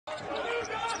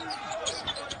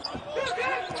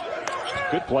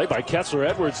Good play by Kessler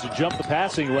Edwards to jump the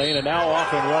passing lane, and now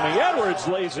off and running. Edwards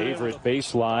lays it. Favorite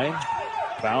baseline.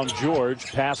 Found George,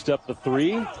 passed up the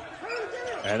three.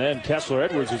 And then Kessler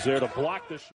Edwards is there to block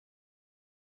the shot.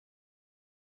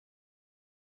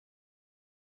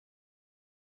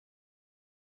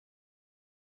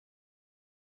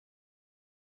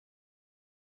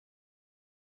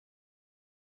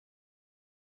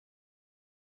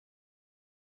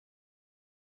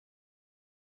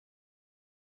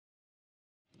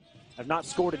 Have not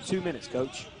scored in 2 minutes,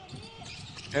 Coach.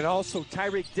 And also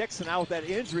Tyreek Dixon out with that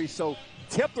injury, so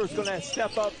Tipler's going to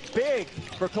step up big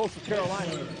for Coastal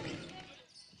Carolina.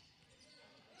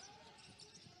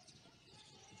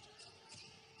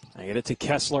 I get it to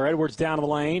Kessler Edwards down the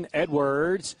lane.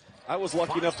 Edwards. I was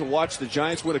lucky enough to watch the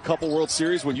Giants win a couple World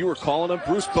Series when you were calling them.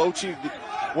 Bruce Bochy,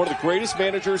 one of the greatest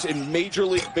managers in Major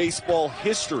League Baseball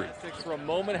history. For a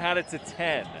moment had it to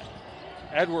 10.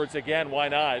 Edwards again, why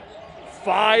not?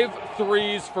 5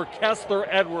 threes for Kessler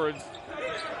Edwards.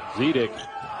 Zedick,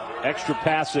 extra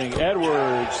passing,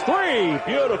 Edwards, three,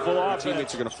 beautiful offense.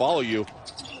 Teammates are going to follow you.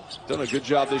 Done a good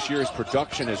job this year. His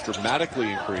production has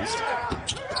dramatically increased.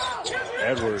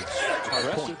 Edwards,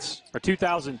 Points for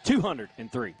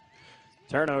 2,203.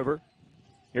 Turnover.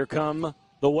 Here come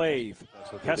the wave.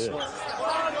 Kessler.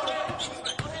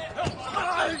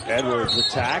 Edwards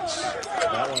attacks.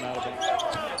 That one out of bounds.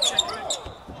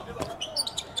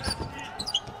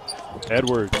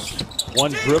 Edwards,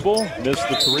 one dribble, missed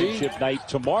the three. Chip night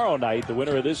tomorrow night. The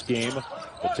winner of this game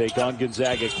will take on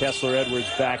Gonzaga. Kessler Edwards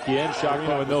back in. Shot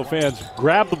with no fans.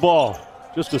 Grab the ball.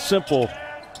 Just a simple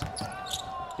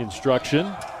instruction.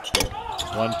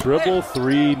 One dribble,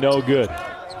 three, no good.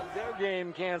 Their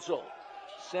game canceled.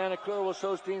 Santa Clara was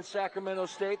hosting Sacramento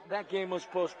State. That game was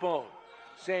postponed.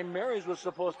 St. Mary's was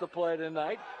supposed to play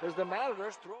tonight as the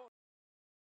Matadors throw.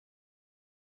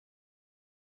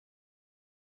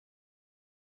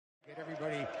 Get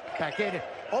everybody back in.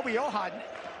 Obi Johan,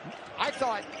 I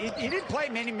thought he didn't play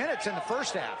many minutes in the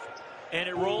first half. And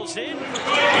it rolls in. Good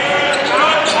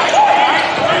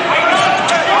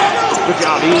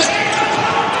job, E.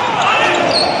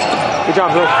 Good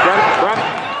job, Bill. Grab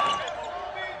it.